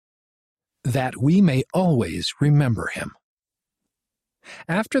that we may always remember him.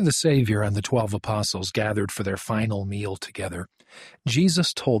 After the Savior and the 12 apostles gathered for their final meal together,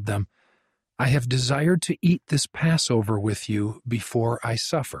 Jesus told them, "I have desired to eat this Passover with you before I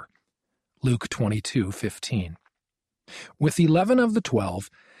suffer." Luke 22:15. With 11 of the 12,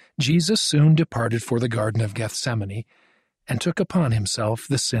 Jesus soon departed for the Garden of Gethsemane and took upon himself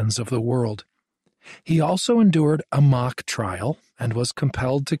the sins of the world. He also endured a mock trial and was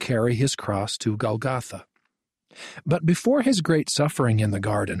compelled to carry his cross to Golgotha. But before his great suffering in the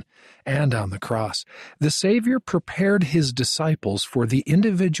garden and on the cross, the Savior prepared his disciples for the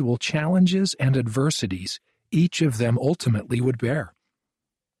individual challenges and adversities each of them ultimately would bear.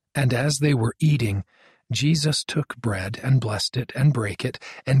 And as they were eating, Jesus took bread and blessed it and brake it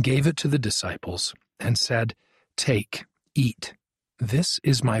and gave it to the disciples and said, "Take, eat, this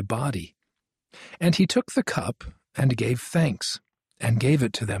is my body." And he took the cup and gave thanks and gave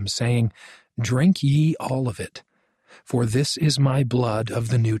it to them, saying, "Drink ye all of it, for this is my blood of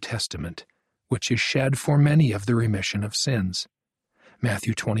the New Testament, which is shed for many of the remission of sins."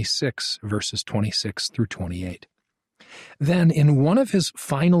 Matthew 26, verses 26 through 28. Then, in one of his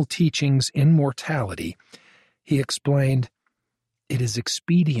final teachings in mortality, he explained, "It is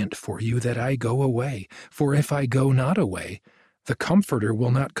expedient for you that I go away, for if I go not away, the Comforter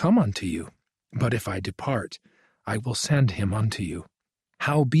will not come unto you. But if I depart, I will send him unto you.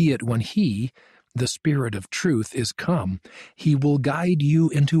 Howbeit when he, the Spirit of truth, is come, he will guide you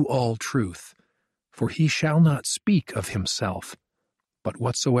into all truth. For he shall not speak of himself, but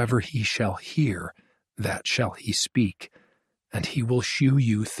whatsoever he shall hear, that shall he speak, and he will shew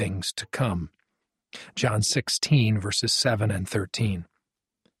you things to come." John 16, verses 7 and 13.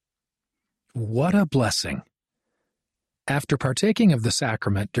 What a blessing! After partaking of the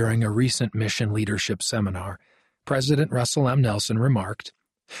sacrament during a recent mission leadership seminar, President Russell M. Nelson remarked,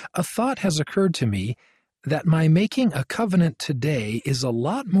 "A thought has occurred to me that my making a covenant today is a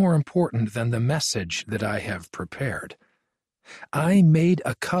lot more important than the message that I have prepared. I made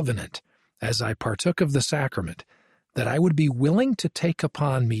a covenant as I partook of the sacrament that I would be willing to take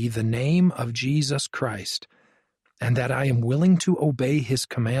upon me the name of Jesus Christ, and that I am willing to obey his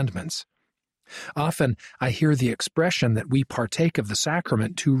commandments. Often I hear the expression that we partake of the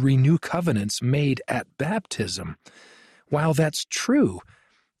sacrament to renew covenants made at baptism. While that's true,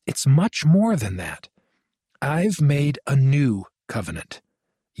 it's much more than that. I've made a new covenant.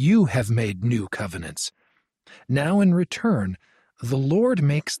 You have made new covenants. Now in return, the Lord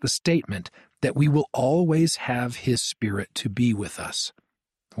makes the statement that we will always have his Spirit to be with us.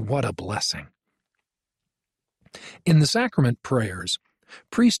 What a blessing. In the sacrament prayers,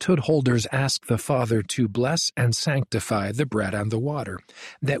 priesthood holders ask the Father to bless and sanctify the bread and the water,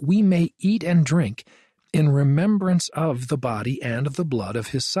 that we may eat and drink in remembrance of the body and the blood of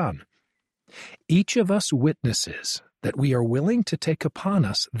his Son. Each of us witnesses that we are willing to take upon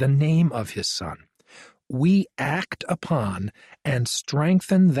us the name of his Son. We act upon and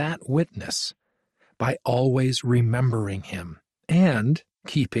strengthen that witness by always remembering him and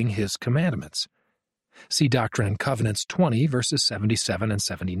keeping his commandments. See Doctrine and Covenants 20, verses 77 and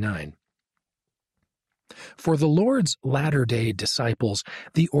 79. For the Lord's latter-day disciples,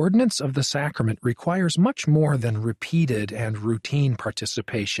 the ordinance of the sacrament requires much more than repeated and routine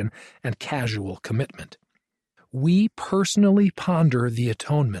participation and casual commitment. We personally ponder the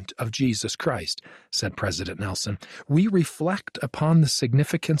atonement of Jesus Christ, said President Nelson. We reflect upon the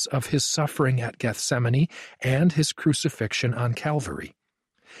significance of his suffering at Gethsemane and his crucifixion on Calvary.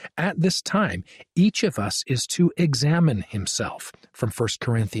 At this time, each of us is to examine himself, from 1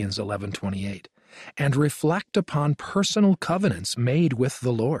 Corinthians 11:28, and reflect upon personal covenants made with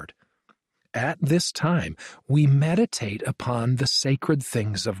the Lord. At this time, we meditate upon the sacred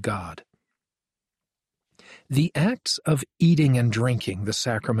things of God. The acts of eating and drinking the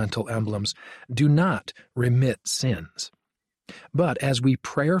sacramental emblems do not remit sins. But as we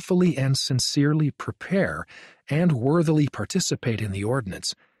prayerfully and sincerely prepare and worthily participate in the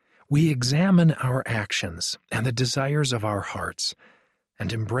ordinance, we examine our actions and the desires of our hearts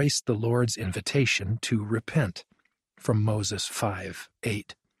and embrace the Lord's invitation to repent, from Moses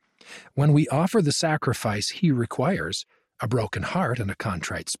 5:8. When we offer the sacrifice he requires, a broken heart and a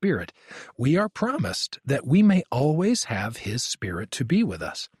contrite spirit, we are promised that we may always have his Spirit to be with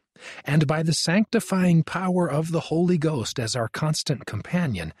us. And by the sanctifying power of the Holy Ghost as our constant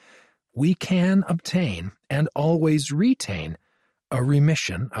companion, we can obtain and always retain a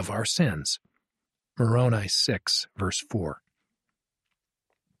remission of our sins. Moroni 6, verse 4.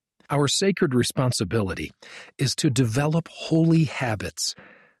 Our sacred responsibility is to develop holy habits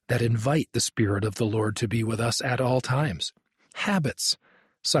that invite the Spirit of the Lord to be with us at all times. Habits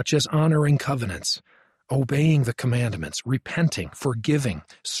such as honoring covenants, obeying the commandments, repenting, forgiving,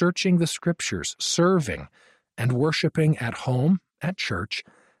 searching the Scriptures, serving, and worshiping at home, at church,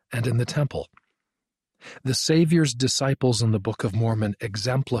 and in the temple. The Savior's disciples in the Book of Mormon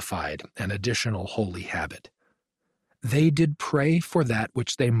exemplified an additional holy habit. They did pray for that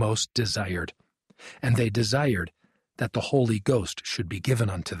which they most desired, and they desired that the Holy Ghost should be given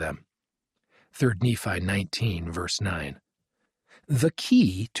unto them. 3 Nephi 19, verse 9. The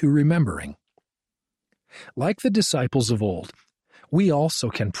key to remembering. Like the disciples of old, we also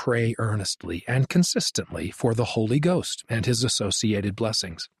can pray earnestly and consistently for the Holy Ghost and his associated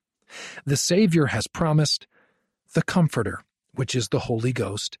blessings. The Savior has promised, "The Comforter, which is the Holy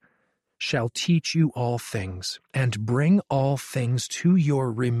Ghost, shall teach you all things, and bring all things to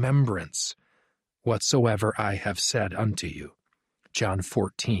your remembrance, whatsoever I have said unto you." John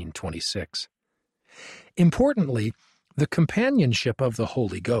 14:26. Importantly, the companionship of the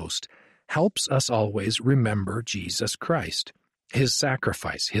Holy Ghost helps us always remember Jesus Christ, his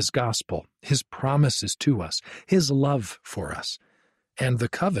sacrifice, his gospel, his promises to us, his love for us, and the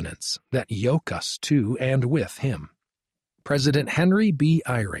covenants that yoke us to and with him. President Henry B.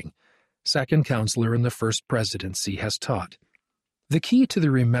 Eyring, second counselor in the First Presidency, has taught, the key to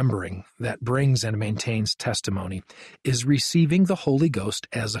the remembering that brings and maintains testimony is receiving the Holy Ghost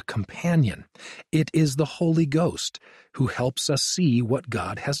as a companion. It is the Holy Ghost who helps us see what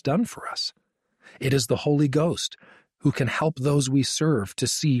God has done for us. It is the Holy Ghost who can help those we serve to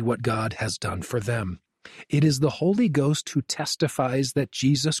see what God has done for them. It is the Holy Ghost who testifies that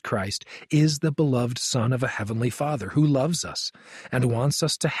Jesus Christ is the beloved Son of a Heavenly Father who loves us and wants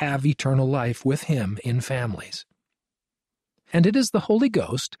us to have eternal life with him in families. And it is the Holy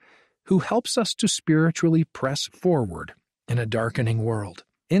Ghost who helps us to spiritually press forward in a darkening world.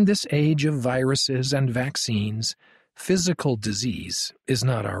 In this age of viruses and vaccines, physical disease is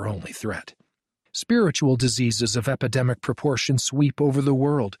not our only threat. Spiritual diseases of epidemic proportion sweep over the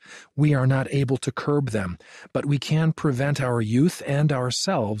world. We are not able to curb them, but we can prevent our youth and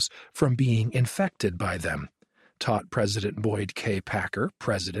ourselves from being infected by them, taught President Boyd K. Packer,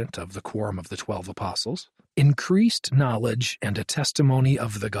 president of the Quorum of the 12 Apostles. Increased knowledge and a testimony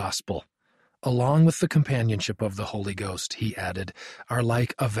of the gospel, along with the companionship of the Holy Ghost, he added, are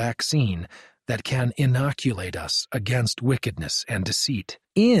like a vaccine that can inoculate us against wickedness and deceit.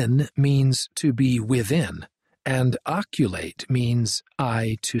 In means to be within, and oculate means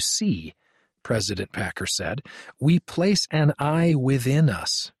eye to see, President Packer said. We place an eye within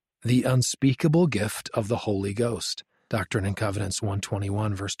us, the unspeakable gift of the Holy Ghost. Doctrine and Covenants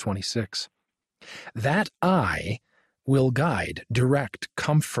 121, verse 26. That eye will guide, direct,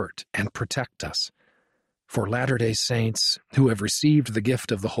 comfort, and protect us. For Latter-day Saints who have received the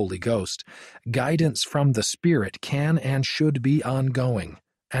gift of the Holy Ghost, guidance from the Spirit can and should be ongoing,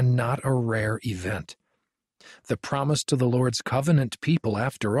 and not a rare event. The promise to the Lord's covenant people,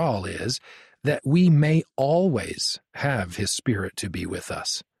 after all, is that we may always have his Spirit to be with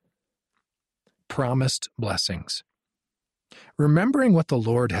us. Promised blessings. Remembering what the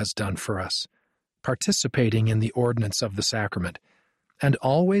Lord has done for us, participating in the ordinance of the sacrament, and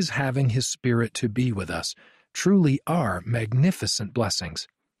always having his Spirit to be with us truly are magnificent blessings.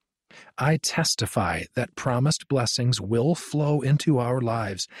 I testify that promised blessings will flow into our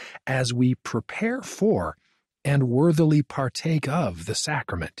lives as we prepare for and worthily partake of the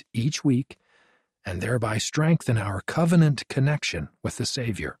sacrament each week, and thereby strengthen our covenant connection with the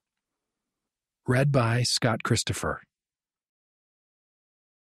Savior. Read by Scott Christopher.